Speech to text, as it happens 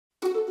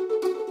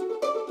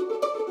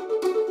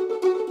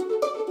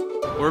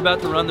We're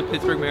about to run the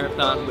Pittsburgh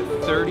Marathon with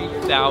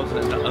 30,000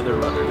 other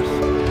runners.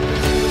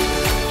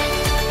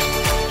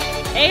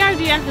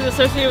 ARDF is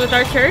associated with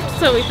our church,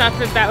 so we thought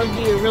that that would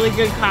be a really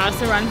good cause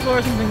to run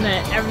for, something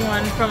that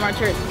everyone from our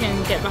church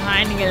can get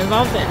behind and get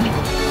involved in.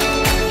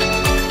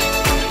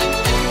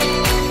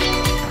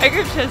 Our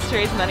group chose to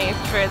raise money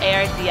for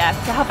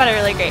ARDF to help out a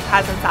really great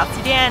cause in South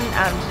Sudan,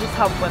 to just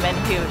help women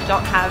who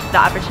don't have the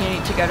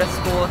opportunity to go to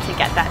school to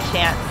get that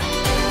chance.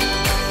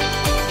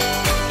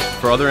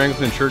 For other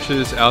Anglican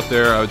churches out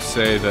there, I would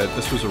say that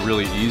this was a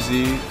really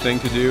easy thing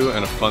to do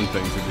and a fun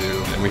thing to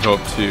do, and we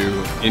hope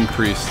to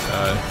increase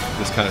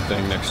this kind of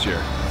thing next year.